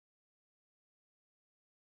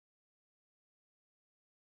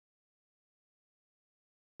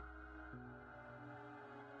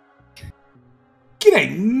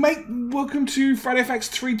G'day, mate. Welcome to Friday Facts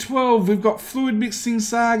 312. We've got Fluid Mixing,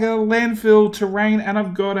 Saga, Landfill, Terrain, and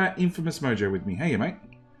I've got Infamous Mojo with me. Hey, mate.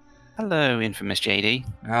 Hello, infamous JD.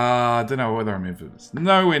 I don't know whether I'm infamous.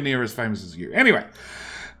 Nowhere near as famous as you. Anyway.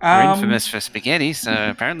 You're infamous for spaghetti,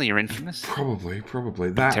 so apparently you're infamous. Probably.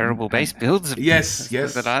 That. Terrible base builds. Yes.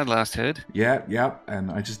 That I last heard. Yeah.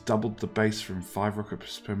 And I just doubled the base from 5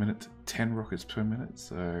 rockets per minute to 10 rockets per minute.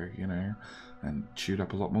 So, you know, and chewed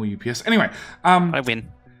up a lot more UPS. Anyway. I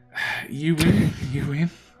win. You win.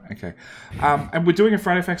 Okay. And we're doing a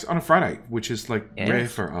Friday Facts on a Friday, which is like rare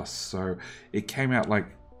for us. So it came out like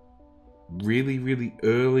really, really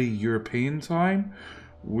early European time,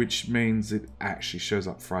 which means it actually shows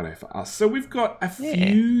up Friday for us. So we've got a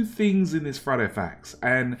few things in this Friday Facts.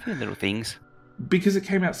 And a few little things. Because it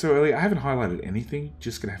came out so early, I haven't highlighted anything.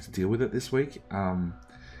 Just going to have to deal with it this week.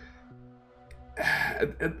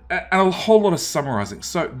 A whole lot of summarizing.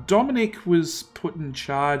 So Dominic was put in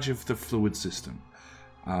charge of the fluid system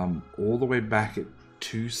all the way back at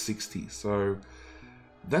 260. So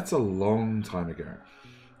that's a long time ago.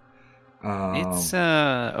 It's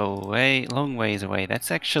long ways away. That's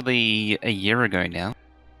actually a year ago now.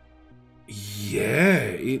 Yeah,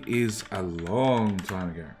 it is a long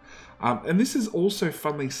time ago. And this is also,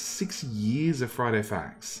 funnily, 6 years of Friday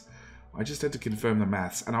Facts. I just had to confirm the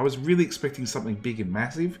maths, and I was really expecting something big and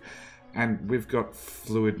massive, and we've got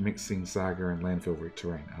Fluid Mixing, Saga, and Landfill Root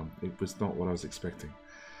Terrain. It was not what I was expecting.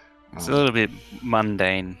 It's a little bit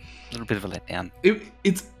mundane, a little bit of a letdown.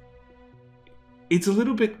 It's a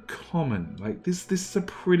little bit common. Like this is a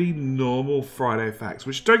pretty normal Friday Facts,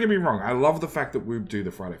 which, don't get me wrong, I love the fact that we do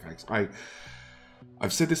the Friday Facts.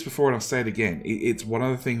 I've said this before and I'll say it again. It's one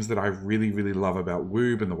of the things that I really, really love about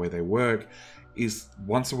Woob and the way they work is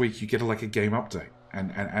once a week you get a game update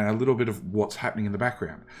and a little bit of what's happening in the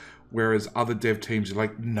background. Whereas other dev teams are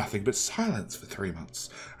like, nothing but silence for 3 months.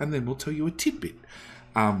 And then we'll tell you a tidbit.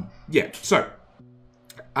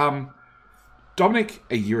 Dominic,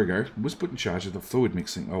 a year ago, was put in charge of the fluid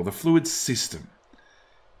mixing, or the fluid system.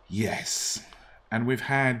 Yes. And we've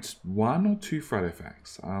had 1 or 2 Friday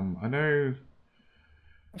Facts. I know...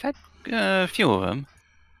 I've had a few of them.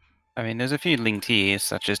 I mean, there's a few linked here,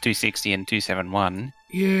 such as 260 and 271.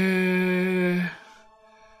 Yeah...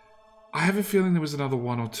 I have a feeling there was another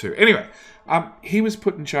 1 or 2. Anyway, he was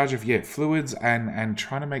put in charge of, fluids and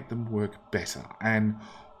trying to make them work better. And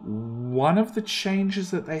one of the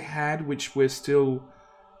changes that they had, which we're still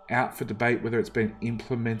out for debate whether it's been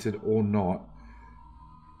implemented or not,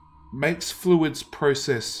 makes fluids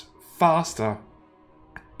process faster,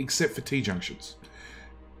 except for T-junctions.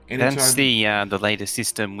 That's the latest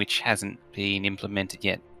system which hasn't been implemented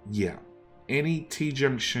yet. Yeah. Any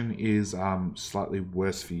T-junction is slightly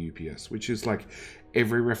worse for UPS, which is like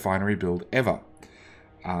every refinery build ever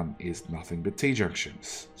is nothing but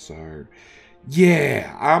T-junctions. So,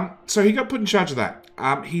 yeah. So he got put in charge of that.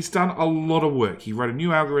 He's done a lot of work. He wrote a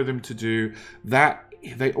new algorithm to do that.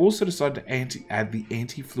 They also decided to add the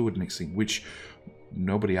anti-fluid mixing, which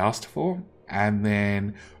nobody asked for, and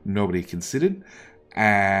then nobody considered,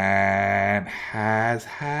 and has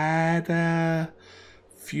had a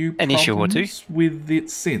few an issue or two with it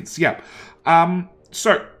since.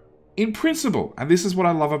 So in principle, and this is what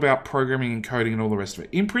I love about programming and coding and all the rest of it,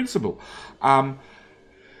 in principle, a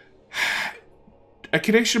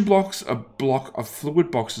connection block's a block of fluid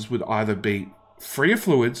boxes would either be free of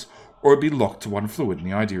fluids or it'd be locked to one fluid. And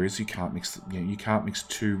the idea is you can't mix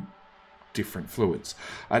 2 different fluids.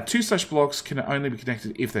 2 such blocks can only be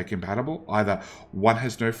connected if they're compatible. Either one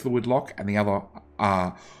has no fluid lock and the other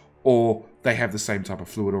or they have the same type of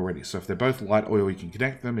fluid already. So if they're both light oil, you can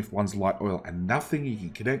connect them. If one's light oil and nothing, you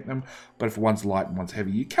can connect them. But if one's light and one's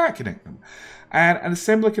heavy, you can't connect them. And an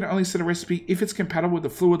assembler can only set a recipe if it's compatible with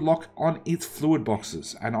the fluid lock on its fluid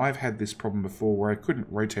boxes. And I've had this problem before where I couldn't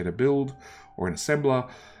rotate a build or an assembler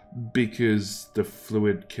because the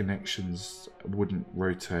fluid connections wouldn't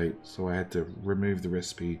rotate. So I had to remove the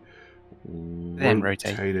recipe, then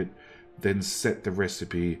rotate it, then set the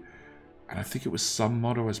recipe. And I think it was some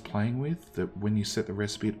mod I was playing with that when you set the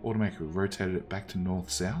recipe, it automatically rotated it back to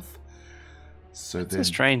north-south. So it's a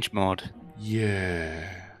strange mod. Yeah.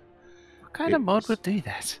 What kind of mod would do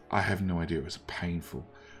that? I have no idea. It was painful.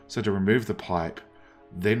 So to remove the pipe,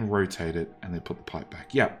 then rotate it, and then put the pipe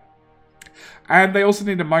back. Yep. And they also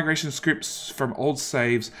needed migration scripts from old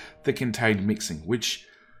saves that contained mixing, which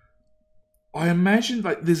I imagine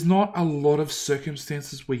there's not a lot of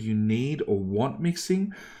circumstances where you need or want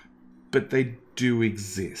mixing, but they do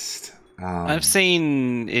exist. I've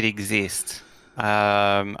seen it exist.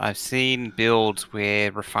 I've seen builds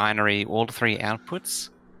where refinery, all 3 outputs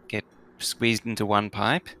get squeezed into one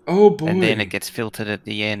pipe, Oh boy. and then it gets filtered at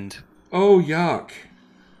the end. Oh yuck.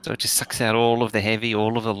 So it just sucks out all of the heavy,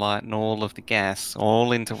 all of the light, and all of the gas,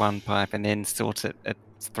 all into one pipe, and then sorts it at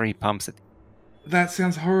 3 pumps. That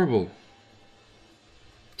sounds horrible.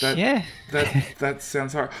 Yeah. That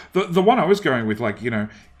sounds hard. The one I was going with, like,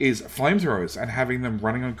 is flamethrowers and having them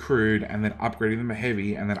running on crude and then upgrading them to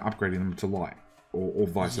heavy and then upgrading them to light, or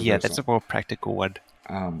vice versa. Yeah, that's a more practical one.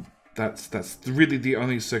 That's really the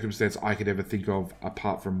only circumstance I could ever think of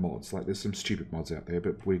apart from mods. Like, there's some stupid mods out there,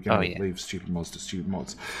 but we're going to leave stupid mods to stupid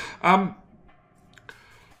mods.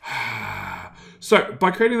 So by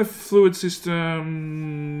creating the fluid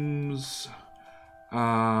systems,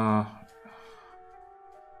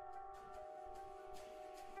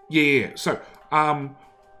 So,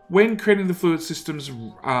 when creating the fluid systems,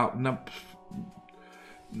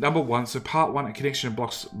 number one, so part one, a connection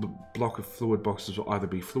block of fluid boxes will either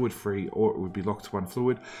be fluid free or it would be locked to one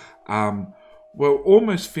fluid. We're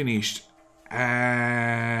almost finished,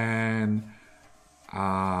 and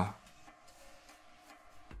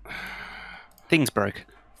things broke.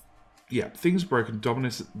 Yeah, things broken.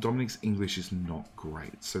 Dominic's English is not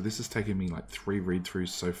great, so this has taken me like 3 read-throughs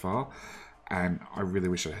so far. And I really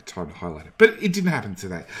wish I had time to highlight it. But it didn't happen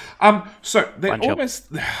today. So they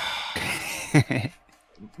almost...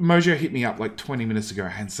 Mojo hit me up like 20 minutes ago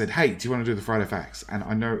and said, hey, do you want to do the Friday Facts? And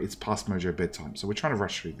I know it's past Mojo bedtime, so we're trying to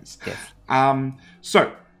rush through this. Yes.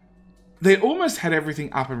 So they almost had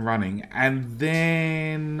everything up and running. And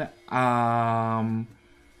then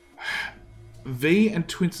V and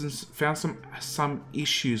Twinsons found some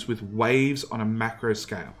issues with waves on a macro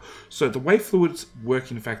scale. So the way fluids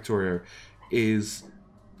work in Factorio is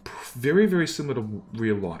very, very similar to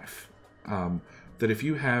real life. That if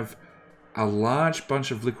you have a large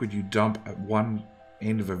bunch of liquid you dump at one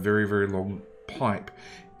end of a very, very long pipe,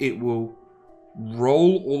 it will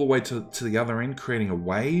roll all the way to the other end, creating a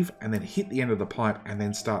wave, and then hit the end of the pipe and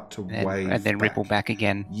then start to wave and then back. Ripple back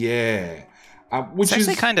again. Yeah. Which is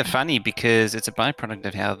actually kind of funny because it's a byproduct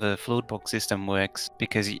of how the fluid box system works.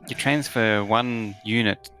 Because you transfer one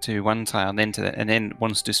unit to one tile, and then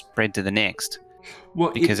wants to spread to the next.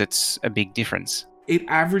 Well, because it's a big difference. It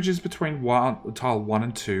averages between tile 1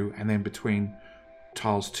 and 2, and then between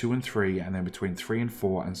tiles 2 and 3, and then between 3 and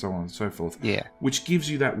 4, and so on and so forth. Yeah. Which gives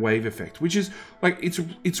you that wave effect, which is like it's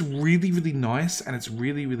really, really nice, and it's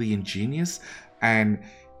really, really ingenious. And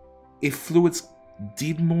if fluids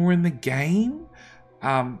did more in the game,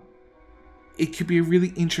 it could be a really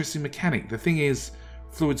interesting mechanic. The thing is,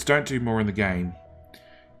 fluids don't do more in the game.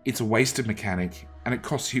 It's a wasted mechanic, and it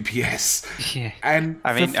costs UPS. Yeah. And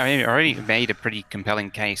I mean, I already made a pretty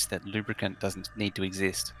compelling case that lubricant doesn't need to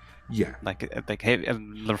exist. Yeah. Like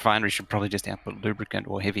the refinery should probably just output lubricant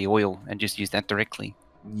or heavy oil and just use that directly.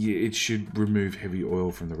 Yeah, it should remove heavy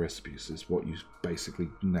oil from the recipes, is what you basically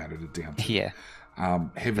narrowed it down to. Yeah.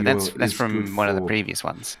 Heavy oil that's from one of the previous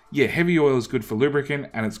ones. Yeah, heavy oil is good for lubricant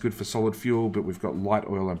and it's good for solid fuel, but we've got light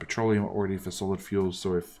oil and petroleum already for solid fuel,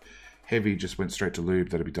 so if heavy just went straight to lube,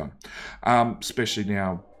 that'd be done. Especially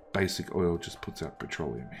now, basic oil just puts out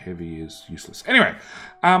petroleum. Heavy is useless. Anyway,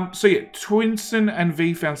 so yeah, Twinson and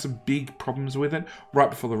V found some big problems with it right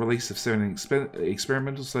before the release of 17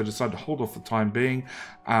 Experimental, so they decided to hold off for the time being.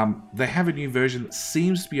 They have a new version that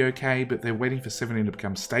seems to be okay, but they're waiting for 17 to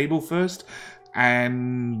become stable first,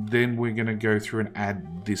 and then we're going to go through and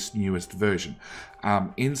add this newest version.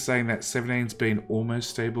 In saying that, 17's been almost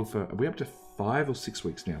stable for... Are we up to 5 or 6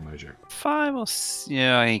 weeks now, Mojo? 5 or...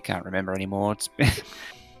 Yeah, I can't remember anymore. It's been...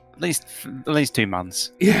 At least 2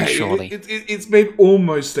 months. Yeah, surely. It's been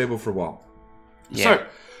almost stable for a while. Yeah. So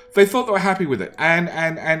they thought they were happy with it,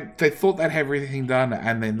 and they thought they'd have everything done.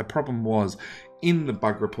 And then the problem was, in the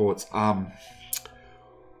bug reports,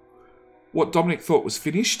 what Dominic thought was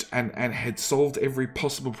finished and had solved every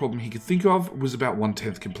possible problem he could think of was about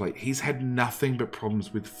 1/10 complete. He's had nothing but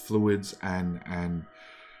problems with fluids and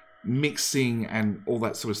mixing and all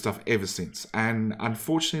that sort of stuff ever since. And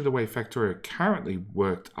unfortunately, the way Factorio currently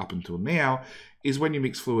worked up until now is when you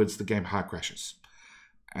mix fluids, the game hard crashes.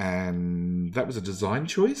 And that was a design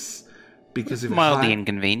choice because if mildly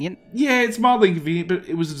inconvenient. Yeah, it's mildly inconvenient, but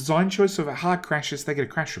it was a design choice. So if it hard crashes, they get a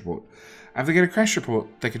crash report. And if they get a crash report,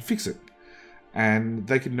 they can fix it. And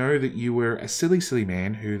they could know that you were a silly, silly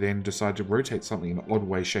man who then decided to rotate something in an odd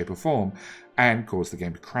way, shape, or form and cause the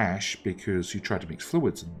game to crash because you tried to mix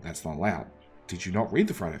fluids, and that's not allowed. Did you not read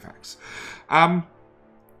the Friday Facts? And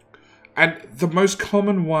the most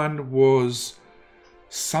common one was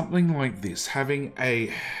something like this, having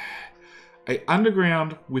a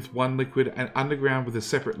underground with one liquid, an underground with a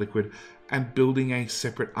separate liquid, and building a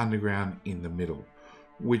separate underground in the middle,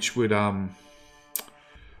 which would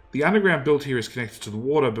The underground build here is connected to the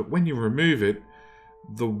water, but when you remove it,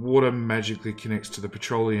 the water magically connects to the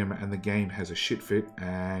petroleum and the game has a shit fit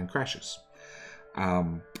and crashes.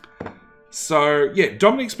 So, yeah,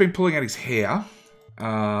 Dominic's been pulling out his hair.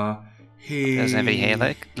 He doesn't have any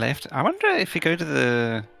hair left. I wonder if you go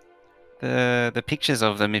to the pictures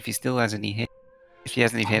of them, if he still has any hair. If he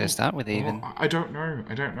hasn't any hair to start with, even. I don't know.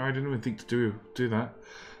 I didn't even think to do that.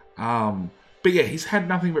 But yeah, he's had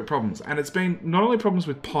nothing but problems. And it's been not only problems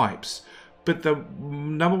with pipes, but the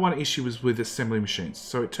number one issue was with assembly machines.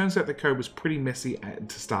 So it turns out the code was pretty messy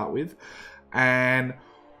to start with. And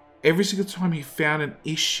every single time he found an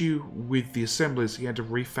issue with the assemblies, he had to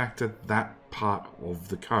refactor that part of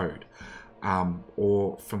the code.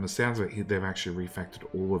 Or from the sounds of it, they've actually refactored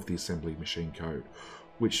all of the assembly machine code,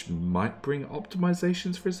 which might bring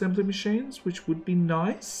optimizations for assembly machines, which would be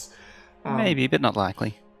nice. Maybe, but not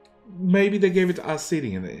likely. Maybe they gave it to us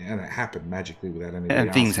seating and it happened magically without any.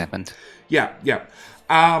 And things happened. Yeah.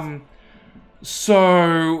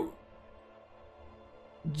 So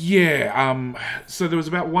there was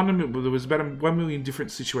about 1 million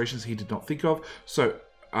different situations he did not think of. So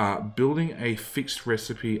building a fixed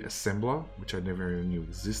recipe assembler, which I never even knew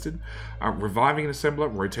existed, reviving an assembler,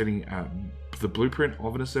 rotating the blueprint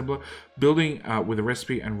of an assembler, building with a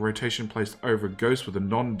recipe and rotation placed over a ghost with a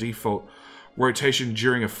non-default rotation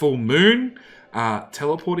during a full moon,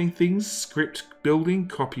 teleporting things, script building,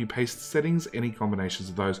 copy paste settings, any combinations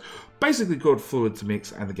of those. Basically called fluid to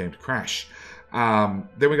mix and the game to crash. Then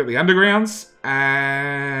we got the undergrounds,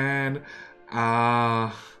 and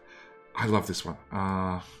I love this one.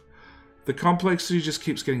 The complexity just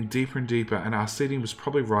keeps getting deeper and deeper, and our seeding was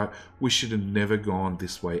probably right. We should have never gone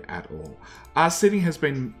this way at all. Our seeding has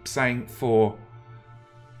been saying for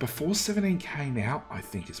before 17 came out, I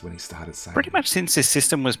think is when he started saying. Pretty much since this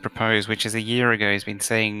system was proposed, which is a year ago, he's been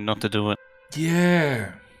saying not to do it.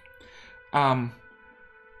 Yeah. And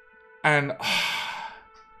I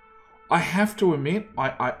have to admit,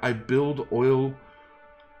 I build oil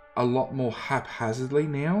a lot more haphazardly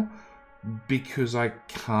now because I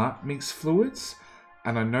can't mix fluids,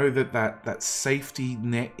 and I know that safety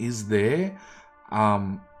net is there.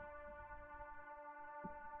 But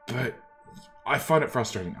I find it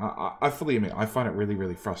frustrating. I fully admit, I find it really,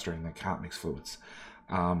 really frustrating that I can't mix fluids.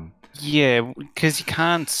 Yeah, because you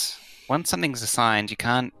can't. Once something's assigned, you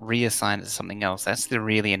can't reassign it to something else. That's the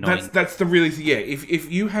really annoying. That's the really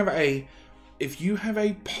If you have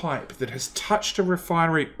a pipe that has touched a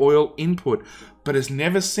refinery oil input but has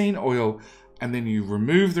never seen oil, and then you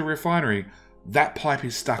remove the refinery, that pipe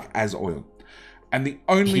is stuck as oil. And the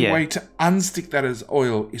only way to unstick that as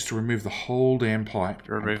oil is to remove the whole damn pipe.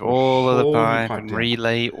 Remove all of the pipe and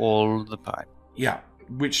relay all the pipe. Yeah,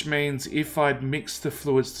 which means if I'd mixed the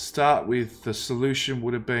fluids to start with, the solution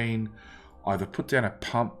would have been either put down a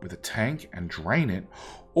pump with a tank and drain it,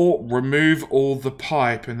 or remove all the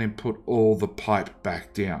pipe and then put all the pipe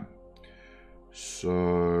back down.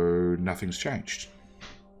 So nothing's changed.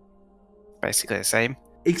 Basically the same.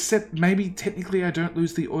 Except maybe technically I don't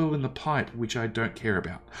lose the oil in the pipe, which I don't care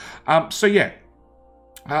about. So yeah,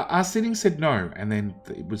 our settings said no, and then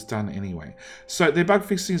it was done anyway. So their bug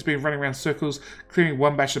fixing has been running around circles, clearing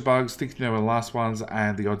one batch of bugs, thinking they were the last ones,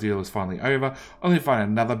 and the ordeal is finally over. Only to find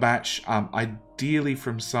another batch, ideally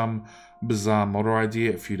from some bizarre modder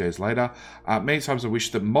idea a few days later. Many times I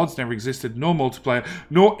wish that mods never existed, nor multiplayer,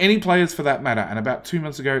 nor any players for that matter. And about 2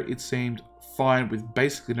 months ago, it seemed fine with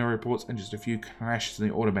basically no reports and just a few crashes in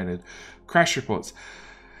the automated crash reports.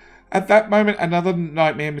 At that moment, another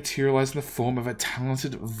nightmare materialized in the form of a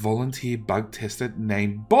talented volunteer bug tester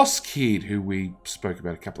named Boss Kid, who we spoke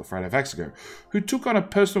about a couple of Friday Facts ago, who took on a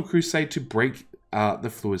personal crusade to break the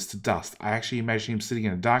fluids to dust. I actually imagine him sitting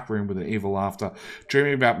in a dark room with an evil laughter,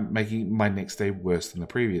 dreaming about making my next day worse than the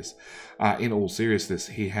previous. In all seriousness,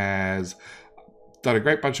 he has done a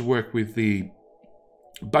great bunch of work with the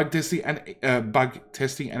bug testing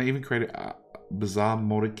and even created bizarre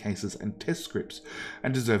modded cases and test scripts,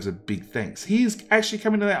 and deserves a big thanks. He is actually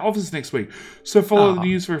coming to our office next week, so follow the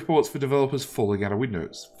news reports for developers falling out of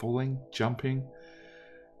windows.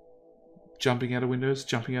 Jumping out of windows,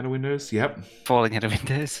 yep. Falling out of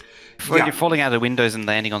windows? You're falling out of windows and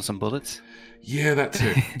landing on some bullets? Yeah, that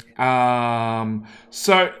too.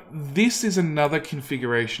 So this is another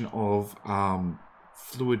configuration of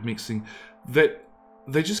fluid mixing that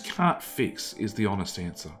they just can't fix, is the honest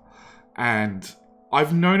answer. And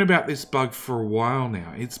I've known about this bug for a while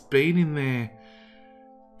now. It's been in there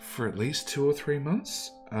for at least 2 or 3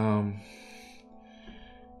 months.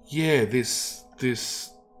 This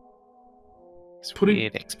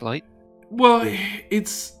weird exploit. Well,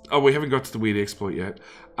 it's... Oh, we haven't got to the weird exploit yet.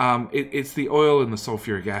 It's the oil and the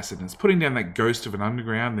sulfuric acid, and it's putting down that ghost of an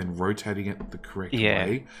underground, then rotating it the correct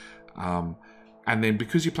way. And then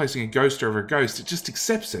because you're placing a ghost over a ghost, it just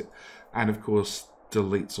accepts it. And, of course,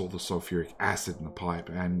 deletes all the sulfuric acid in the pipe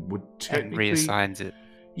and would technically... And reassigns it.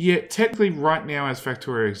 Yeah, technically right now, as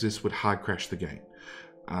Factorio exists, would hard crash the game.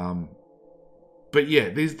 But yeah,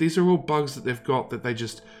 these are all bugs that they've got that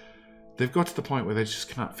they've got to the point where they just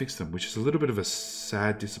can't fix them, which is a little bit of a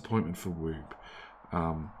sad disappointment for Woob,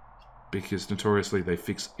 because notoriously they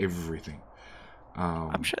fix everything.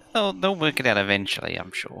 I'm sure they'll work it out eventually,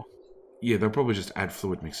 I'm sure. Yeah, they'll probably just add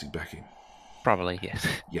fluid mixing back in. Probably, yes.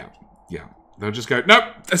 Yeah. They'll just go, nope,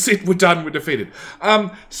 that's it, we're done, we're defeated.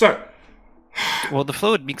 Well, the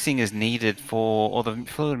fluid mixing is needed or the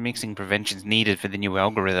fluid mixing prevention is needed for the new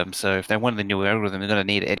algorithm. So if they want the new algorithm, they're going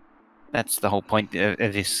to need it. That's the whole point of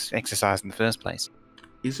this exercise in the first place.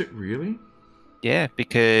 Is it really? Yeah,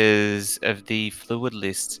 because of the fluid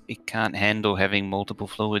list, it can't handle having multiple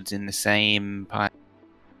fluids in the same pipe.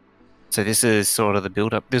 So this is sort of the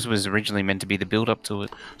build-up. This was originally meant to be the build-up to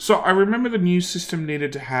it. So I remember the new system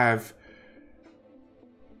needed to have...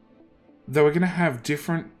 They were going to have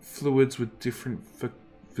different fluids with different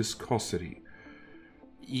viscosity.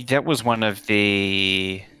 That was one of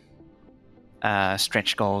the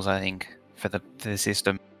stretch goals, I think, for the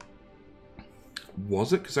system.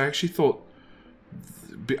 Was it? Because I actually thought...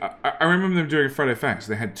 I remember them doing a Friday Facts.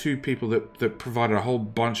 They had two people that provided a whole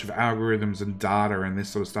bunch of algorithms and data and this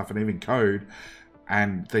sort of stuff and even code,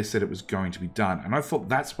 and they said it was going to be done. And I thought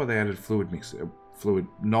that's why they added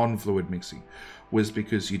non-fluid mixing, was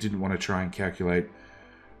because you didn't want to try and calculate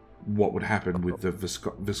what would happen with the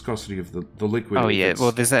viscosity of the liquid. Oh yeah,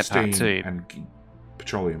 well there's that part too. And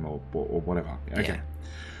petroleum or whatever. Okay.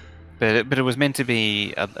 Yeah. But it was meant to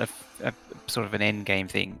be a sort of an end game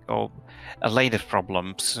thing, or a later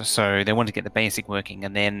problem, so they wanted to get the basic working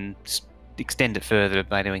and then extend it further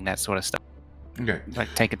by doing that sort of stuff. Okay.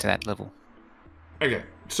 Like take it to that level. Okay,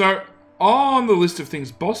 so on the list of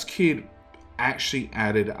things, Boss Kid actually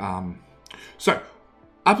added... So,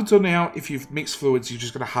 up until now, if you've mixed fluids, you're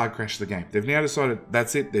just going to hard crash the game. They've now decided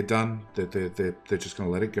that's it, they're done, they're just going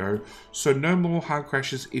to let it go. So no more hard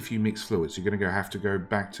crashes if you mix fluids. You're going to have to go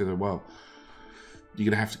back to you're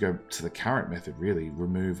going to have to go to the current method, really.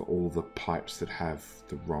 Remove all the pipes that have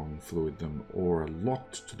the wrong fluid them or are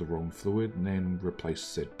locked to the wrong fluid, and then replace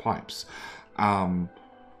said pipes.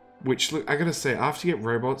 Which, look, I gotta say, after you get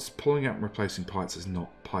robots, pulling out and replacing pipes is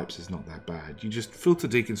not that bad. You just filter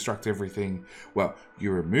deconstruct everything. Well,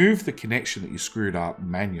 you remove the connection that you screwed up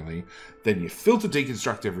manually, then you filter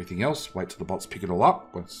deconstruct everything else, wait till the bots pick it all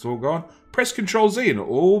up, once it's all gone, press Control-Z and it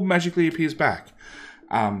all magically appears back.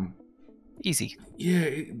 Easy.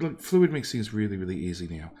 Yeah, look, fluid mixing is really, really easy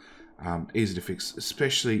now. Easy to fix,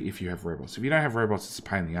 especially if you have robots. If you don't have robots, it's a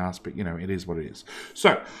pain in the ass, but, it is what it is.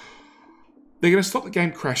 So... They're going to stop the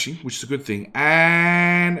game crashing, which is a good thing.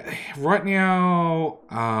 And right now,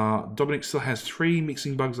 Dominic still has 3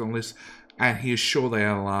 mixing bugs on the list, and he is sure they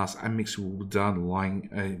are the last. And mixing will be done,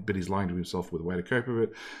 but he's lying to himself with a way to cope with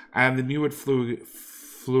it. And the new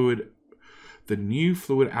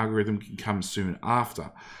fluid algorithm can come soon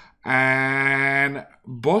after. And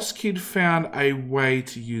Boss Kid found a way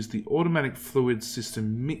to use the automatic fluid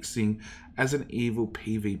system mixing as an evil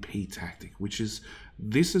PvP tactic,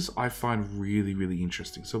 This is, I find, really, really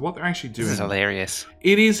interesting. So what they're actually doing... This is hilarious.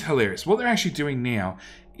 It is hilarious. What they're actually doing now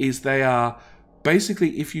is they are...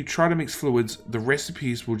 Basically, if you try to mix fluids, the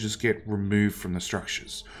recipes will just get removed from the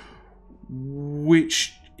structures.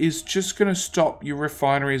 Which is just going to stop your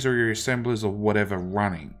refineries or your assemblers or whatever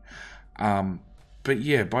running. But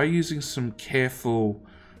yeah, by using some careful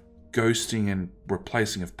ghosting and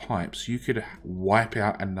replacing of pipes, you could wipe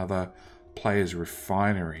out another player's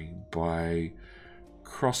refinery by...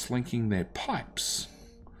 cross-linking their pipes.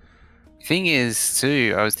 Thing is,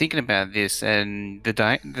 too, I was thinking about this, and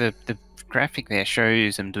the graphic there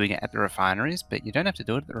shows them doing it at the refineries, but you don't have to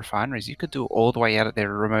do it at the refineries. You could do it all the way out at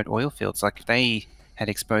their remote oil fields. Like if they had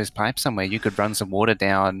exposed pipes somewhere, you could run some water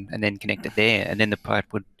down and then connect it there, and then the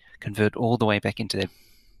pipe would convert all the way back into their...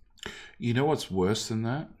 You know what's worse than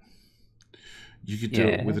that? You could do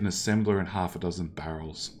it with an assembler and half a dozen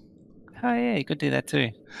barrels. Oh yeah, you could do that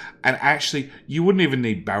too. And actually, you wouldn't even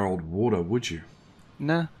need barreled water, would you?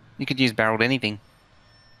 No, you could use barreled anything.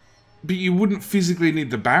 But you wouldn't physically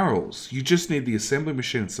need the barrels. You just need the assembly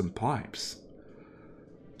machine and some pipes.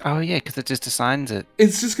 Oh yeah, because it just assigns it.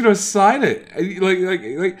 It's just going to assign it.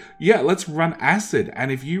 Like, yeah, let's run acid.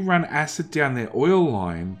 And if you run acid down their oil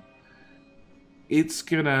line, it's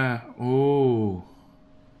going to... Oh...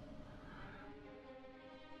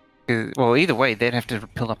 Well, either way, they'd have to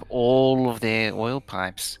fill up all of their oil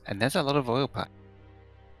pipes, and that's a lot of oil pipes.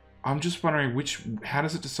 I'm just wondering how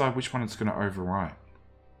does it decide which one it's going to overwrite?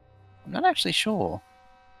 I'm not actually sure.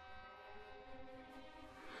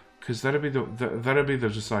 Because that'd be the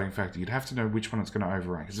deciding factor. You'd have to know which one it's going to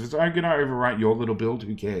overwrite. Because if it's only going to overwrite your little build,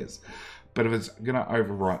 who cares? But if it's going to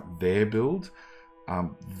overwrite their build,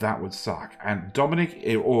 that would suck. And Dominic,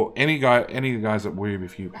 or any of the guys at Woob,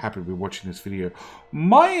 if you happen to be watching this video,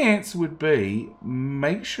 my answer would be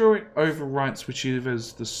make sure it overwrites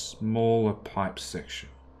whichever's the smaller pipe section.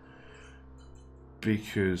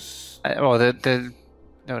 Because they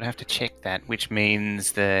would have to check that, which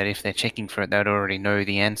means that if they're checking for it, they'd already know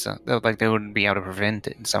the answer. They wouldn't be able to prevent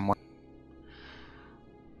it in some way.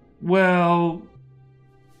 Well,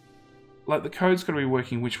 like the code's got to be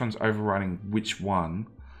working which one's overriding which one,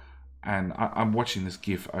 and I'm watching this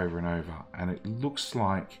GIF over and over, and it looks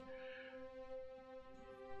like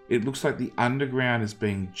the underground is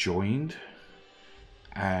being joined,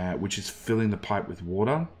 which is filling the pipe with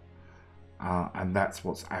water. And that's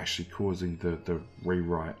what's actually causing the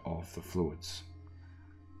rewrite of the fluids.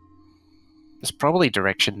 It's probably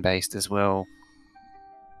direction based as well.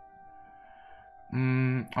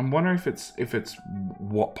 I'm wondering if it's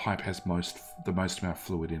what pipe has the most amount of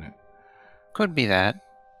fluid in it. Could be that,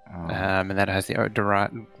 and that has the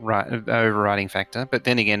overriding factor. But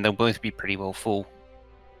then again, they'll both be pretty well full.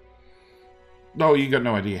 No, you got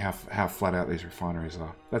no idea how flat out these refineries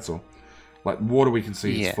are. That's all. Like water, we can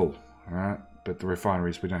see it's full. Alright, but the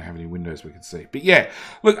refineries, we don't have any windows we can see. But yeah,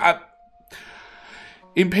 look,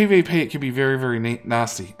 in PvP it can be very, very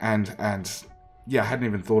nasty, and yeah, I hadn't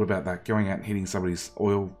even thought about that, going out and hitting somebody's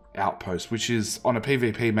oil outpost, which is on a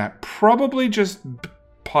PvP map probably just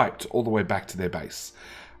piped all the way back to their base,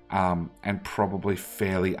 and probably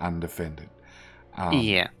fairly undefended.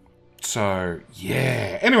 Yeah. So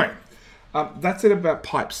yeah. Anyway, that's it about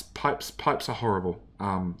pipes. Pipes are horrible.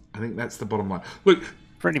 I think that's the bottom line. Look.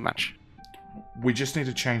 Pretty much. We just need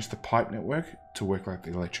to change the pipe network to work like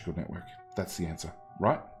the electrical network. That's the answer,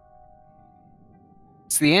 right?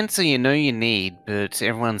 It's the answer you need, but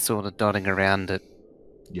everyone's sort of dotting around it.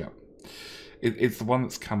 Yeah. It's the one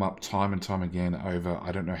that's come up time and time again over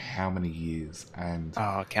I don't know how many years. And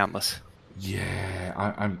countless. Yeah,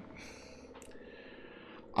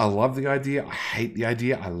 I love the idea. I hate the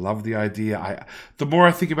idea. I love the idea. The more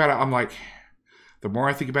I think about it, I'm like... The more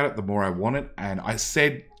I think about it, the more I want it. And I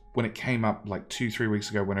said when it came up like 2-3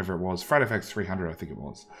 weeks ago, whenever it was, Friday Facts 300, I think it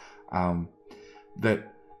was,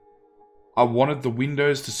 that I wanted the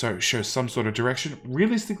windows to show some sort of direction.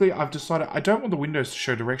 Realistically, I've decided I don't want the windows to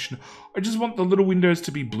show direction. I just want the little windows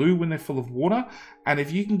to be blue when they're full of water. And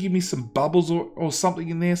if you can give me some bubbles or something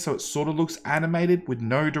in there so it sort of looks animated with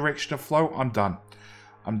no direction of flow, I'm done.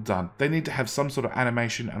 I'm done. They need to have some sort of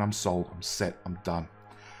animation and I'm sold. I'm set. I'm done.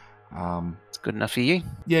 It's good enough for you?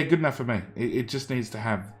 Yeah, good enough for me. It just needs to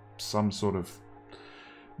have some sort of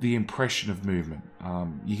the impression of movement.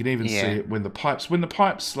 You can even see it when the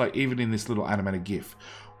pipes, like even in this little animated GIF,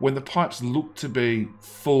 when the pipes look to be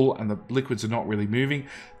full and the liquids are not really moving,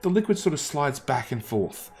 the liquid sort of slides back and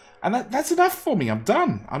forth. And that's enough for me. I'm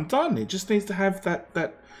done. I'm done. It just needs to have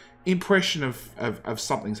that impression of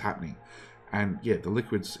something's happening. And yeah, the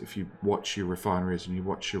liquids, if you watch your refineries and you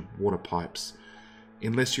watch your water pipes,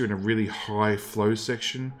 unless you're in a really high flow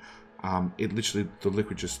section, it literally, the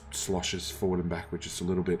liquid just sloshes forward and backward just a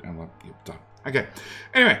little bit, and like, yep, done. Okay.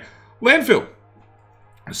 Anyway, landfill.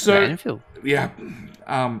 So, landfill. Yeah.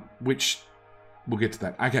 Which we'll get to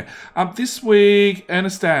that. Okay. This week,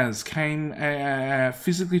 Ernestaz came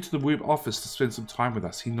physically to the Woob office to spend some time with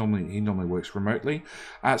us. He normally works remotely,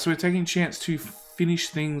 so we're taking a chance to finish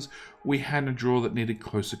things we had in a drawer that needed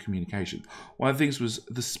closer communication. One of the things was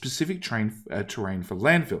the specific terrain for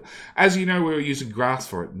landfill. As you know, we were using grass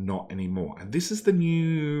for it, not anymore. And this is the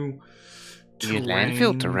new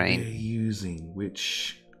landfill terrain we're using,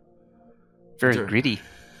 which very gritty.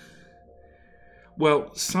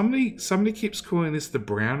 Well, somebody keeps calling this the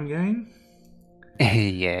brown game.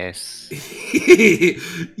 Yes.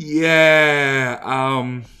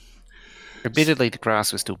 Yeah. Admittedly, the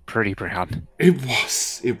grass was still pretty brown. It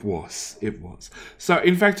was. So,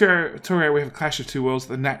 in Factorio, we have a clash of two worlds,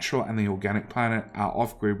 the natural and the organic planet, are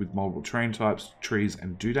off-grid with multiple terrain types, trees,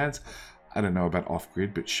 and doodads. I don't know about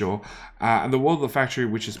off-grid, but sure. And the world of the factory,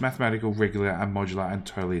 which is mathematical, regular, and modular, and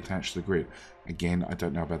totally attached to the grid. Again, I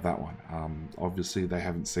don't know about that one. Obviously, they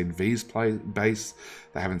haven't seen V's base.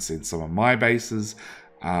 They haven't seen some of my bases.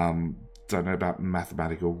 don't know about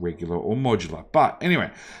mathematical, regular, or modular. But anyway,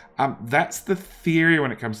 that's the theory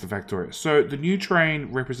when it comes to Factorio. So the new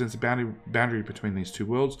terrain represents a boundary between these two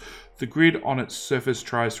worlds. The grid on its surface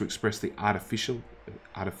tries to express the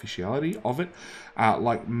artificiality of it,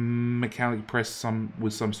 like mechanically pressed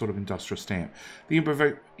with some sort of industrial stamp. The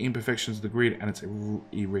imperfections of the grid and its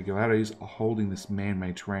irregularities are holding this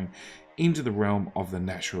man-made terrain into the realm of the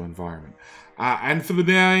natural environment. And for the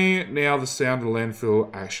day, now the sound of the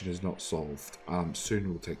landfill action is not solved. Soon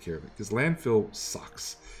we'll take care of it, because landfill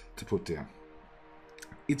sucks to put down.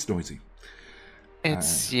 It's noisy.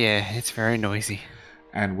 It's very noisy.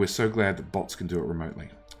 And we're so glad that bots can do it remotely.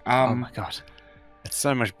 Oh my god. It's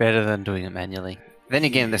so much better than doing it manually. Then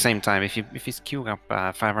again, at the same time, if you queue up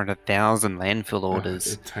 500,000 landfill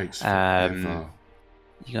orders, it takes forever.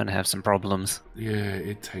 You're gonna have some problems. Yeah,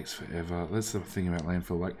 it takes forever. That's the thing about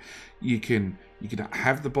landfill. Like, you can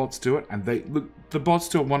have the bots do it, and the bots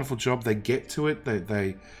do a wonderful job. They get to it.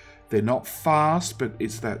 They're not fast, but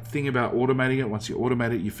it's that thing about automating it. Once you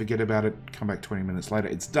automate it, you forget about it. Come back 20 minutes later,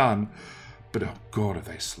 it's done. But oh god, are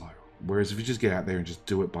they slow? Whereas if you just get out there and just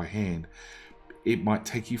do it by hand, it might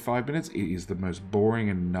take you 5 minutes. It is the most boring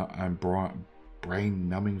and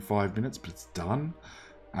brain-numbing 5 minutes, but it's done.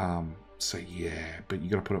 So yeah, but you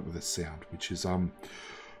got to put up with the sound, which is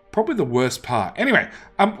probably the worst part. Anyway,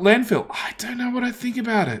 landfill. I don't know what I think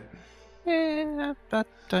about it. Yeah, I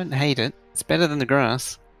don't hate it. It's better than the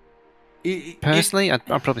grass. Personally, I'd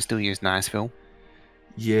probably still use Niceville.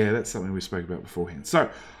 Yeah, that's something we spoke about beforehand. So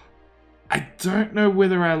I don't know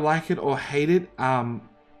whether I like it or hate it.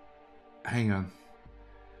 Hang on.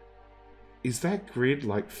 Is that grid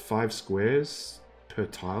like 5 squares per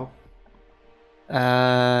tile?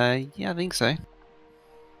 Yeah, I think so.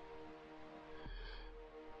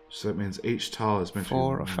 So that means each tile is meant to be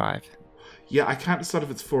 4 or 5. Yeah, I can't decide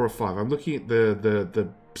if it's 4 or 5. I'm looking at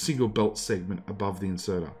the single belt segment above the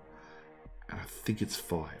inserter, and I think it's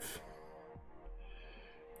 5.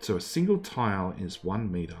 So a single tile is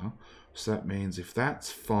 1 meter. So that means if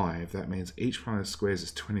that's 5, that means each one of the squares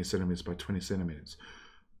is 20 centimeters by 20 centimeters,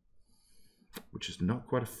 which is not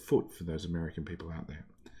quite a foot for those American people out there.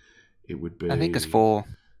 It would be... I think it's 4.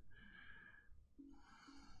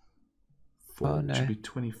 4 oh, no. Should be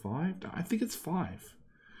 25? I think it's 5.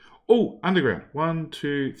 Oh, underground. 1,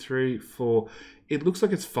 2, 3, 4. It looks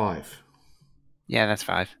like it's 5. Yeah, that's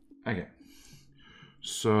 5. Okay.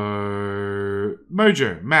 So,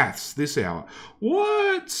 Mojo, maths, this hour.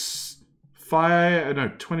 What's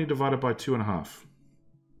 20 divided by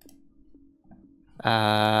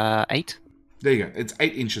 2.5? 8. There you go. It's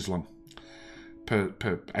 8 inches long. Per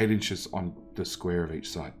 8 inches on the square of each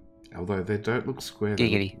side. Although they don't look square. They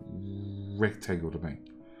look rectangle to me.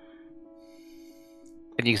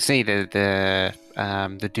 And you can see the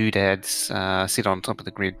doodads sit on top of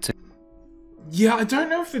the grid too. Yeah, I don't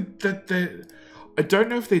know if I don't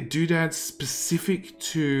know if they're doodads specific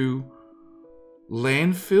to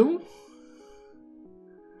landfill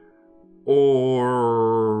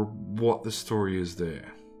or what the story is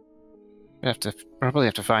there. You probably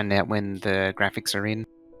have to find out when the graphics are in.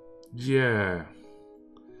 Yeah.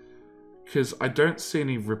 Because I don't see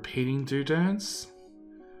any repeating doodads.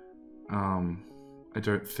 I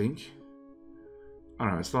don't think. I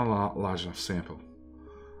don't know, it's not a large enough sample.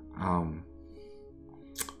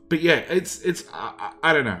 But yeah, it's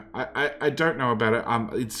I don't know. I don't know about it.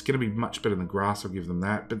 It's going to be much better than grass, I'll give them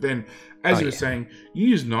that. But then, as you were saying, you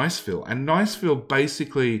use Niceville. And Niceville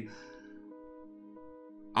basically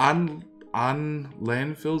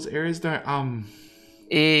landfills areas, don't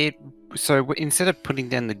So instead of putting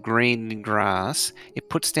down the green grass, it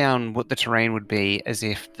puts down what the terrain would be as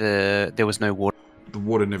if there was no water. The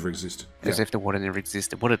water never existed. As if the water never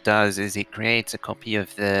existed. What it does is it creates a copy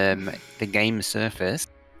of the game surface,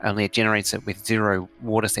 only it generates it with 0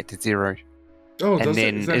 water set to 0. Oh, and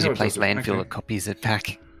then as you place landfill, it copies it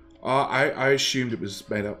back. I assumed it was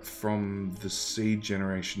made up from the seed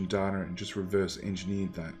generation data and just reverse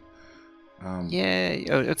engineered that.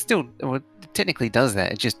 It technically does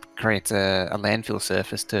that. It just creates a landfill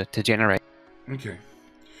surface to generate. Okay.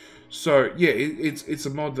 So, yeah, it's a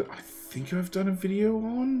mod that I think I've done a video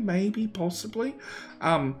on, maybe, possibly.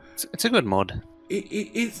 It's a good mod.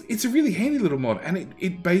 It's a really handy little mod, and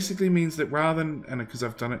it basically means that rather than, and because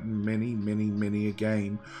I've done it in many a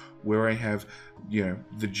game, where I have,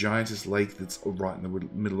 the giantest lake that's right in the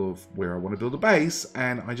middle of where I want to build a base,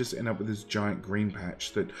 and I just end up with this giant green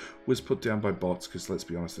patch that was put down by bots, because let's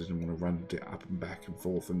be honest, I didn't want to run up and back and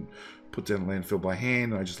forth and put down landfill by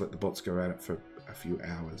hand, and I just let the bots go at it for a few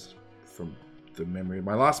hours from the memory of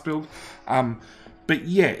my last build. But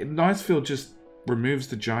yeah, Niceville just removes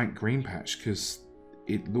the giant green patch, because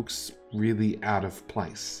it looks really out of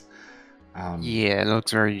place. Yeah, it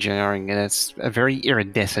looks very jarring, and it's a very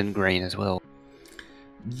iridescent green as well.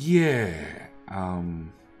 Yeah,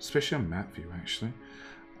 especially on map view, actually.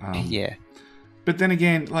 Yeah. But then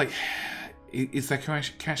again, like, it's that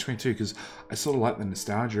catch-22, because I sort of like the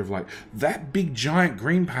nostalgia of, like, that big giant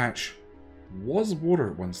green patch was water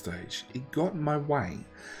at one stage. It got in my way,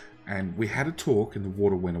 and we had a talk, and the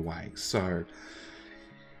water went away. So,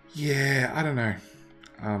 yeah, I don't know.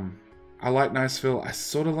 I like Niceville. I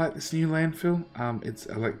sort of like this new landfill. It's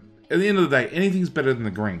like, at the end of the day, anything's better than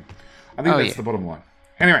the green. I think that's the bottom line.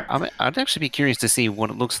 Anyway, I'd actually be curious to see what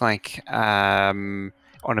it looks like on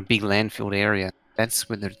a big landfill area. That's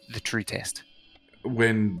when the true test.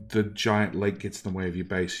 When the giant lake gets in the way of your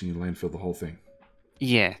base and you landfill the whole thing.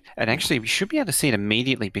 Yeah, and actually we should be able to see it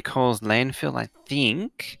immediately because landfill, I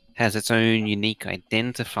think, has its own unique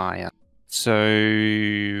identifier.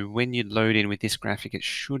 So when you load in with this graphic, it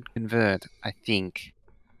should convert, I think.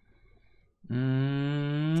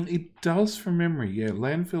 It does from memory. Yeah,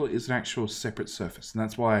 landfill is an actual separate surface, and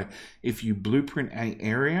that's why if you blueprint an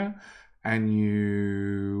area and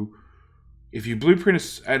if you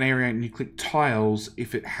blueprint an area and you click tiles,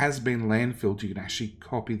 if it has been landfilled, you can actually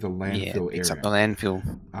copy the landfill area. It's up the landfill.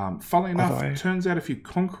 Funnily enough, it turns out if you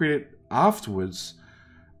concrete it afterwards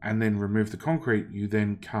and then remove the concrete, you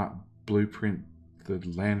then can't blueprint the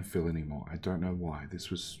landfill anymore. I don't know why. This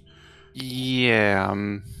was... Yeah,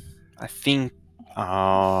 I think...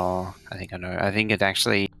 Oh, I think I know. I think it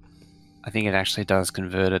actually does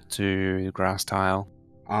convert it to grass tile.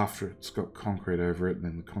 After it's got concrete over it, and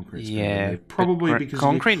then the concrete's probably because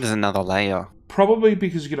concrete is another layer. Probably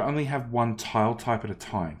because you could only have one tile type at a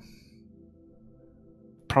time.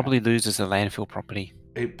 Probably loses the landfill property.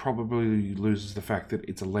 It probably loses the fact that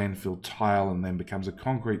it's a landfill tile and then becomes a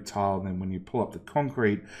concrete tile, and then when you pull up the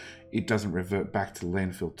concrete, it doesn't revert back to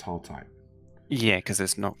landfill tile type. Yeah, because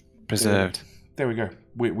it's not preserved. There we go.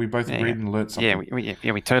 We both agreed and learnt something.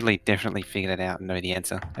 Yeah, we totally, definitely figured it out and know the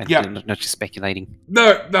answer. And not just speculating.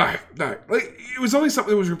 No. Like, it was only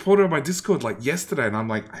something that was reported on my Discord like yesterday, and I'm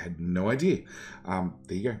like, I had no idea. There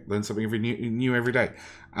you go. Learn something new every day,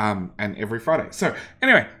 and every Friday. So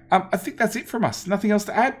anyway, I think that's it from us. Nothing else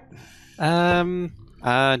to add.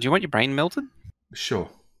 Do you want your brain melted? Sure.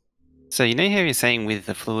 So you know how you're saying with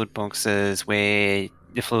the fluid boxes where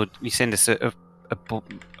the fluid, you send a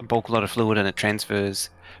bulk lot of fluid and it transfers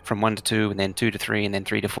from 1 to 2 and then 2 to 3 and then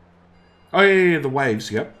 3 to 4. Oh yeah, the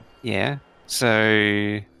waves, yep. Yeah.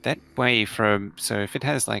 So that wave so if it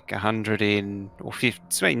has like 100 in, or 50,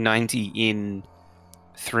 say 90 in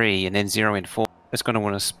 3 and then 0 in 4, it's going to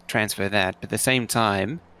want to transfer that. But at the same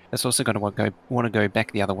time, it's also going to want to go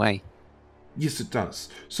back the other way. Yes, it does.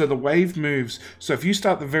 So the wave moves. So if you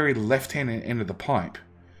start the very left-hand end of the pipe,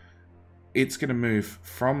 it's going to move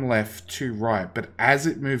from left to right. But as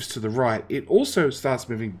it moves to the right, it also starts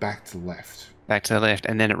moving back to the left. Back to the left,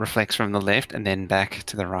 and then it reflects from the left and then back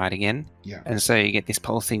to the right again. Yeah. And so you get this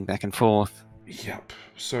pulsing back and forth. Yep.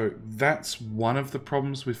 So that's one of the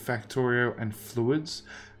problems with Factorio and fluids.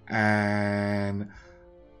 And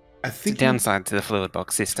I think... It's a downside to the fluid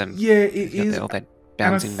box system. Yeah, it is. All that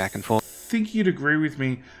bouncing back and forth. I think you'd agree with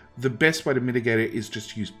me. The best way to mitigate it is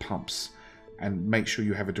just use pumps and make sure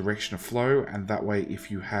you have a direction of flow. And that way, if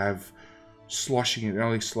you have sloshing, it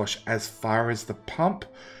only slosh as far as the pump,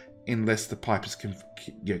 unless the pipe is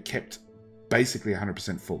kept basically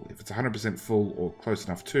 100% full. If it's 100% full or close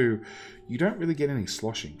enough to, you don't really get any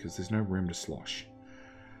sloshing because there's no room to slosh.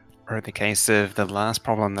 Or in the case of the last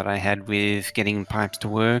problem that I had with getting pipes to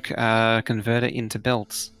work, convert it into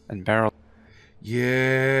belts and barrels.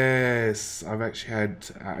 Yes, I've actually had,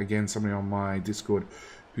 again, somebody on my Discord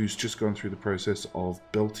who's just gone through the process of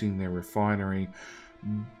belting their refinery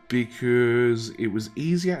because it was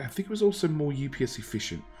easier. I think it was also more UPS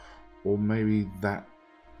efficient, or maybe that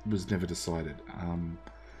was never decided.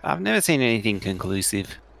 I've never seen anything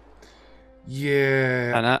conclusive.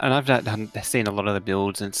 Yeah. And I've seen a lot of the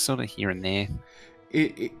builds, and it's sort of here and there.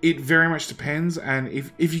 It very much depends, and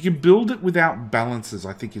if you can build it without balances,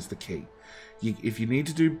 I think is the key. If you need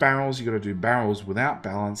to do barrels, you got to do barrels without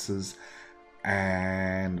balances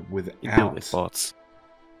and without... You build with bots.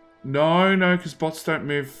 No, because bots don't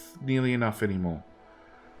move nearly enough anymore.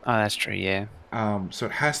 Oh, that's true, yeah. So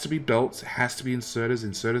it has to be belts, it has to be inserters.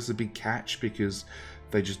 Inserters are a big catch because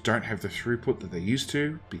they just don't have the throughput that they used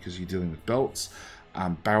to because you're dealing with belts.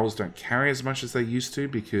 Barrels don't carry as much as they used to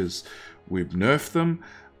because we've nerfed them.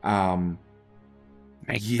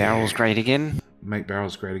 Make barrels great again. Make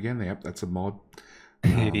barrels great again. Yep, that's a mod.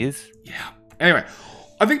 It is. Yeah. Anyway,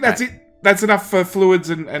 I think that's it. that's enough for fluids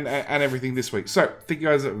and everything this week. So, thank you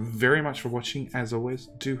guys very much for watching. As always,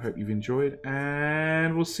 do hope you've enjoyed.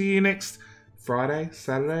 And we'll see you next Friday,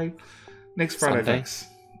 Saturday. Next Friday, Facts.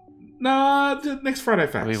 No, next Friday,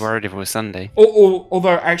 Facts. I'd be worried if it was Sunday.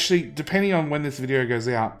 Although, actually, depending on when this video goes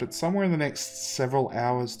out, but somewhere in the next several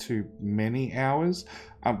hours to many hours,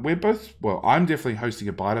 we're both, well, I'm definitely hosting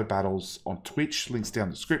a Biter Battles on Twitch. Links down in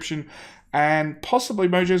the description. And possibly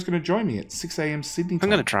Mojo's going to join me at 6 a.m. Sydney time. I'm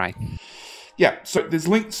going to try. Yeah, so there's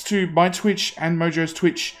links to my Twitch and Mojo's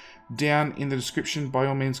Twitch down in the description. By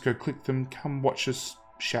all means, go click them. Come watch us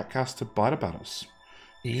shoutcast to Biter Battles.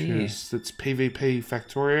 Because it's PvP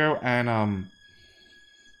Factorio and,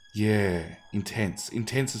 yeah, intense.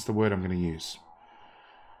 Intense is the word I'm going to use.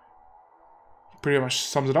 Pretty much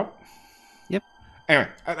sums it up. Yep. Anyway,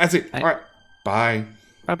 that's it. All right. Bye.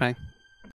 Bye-bye.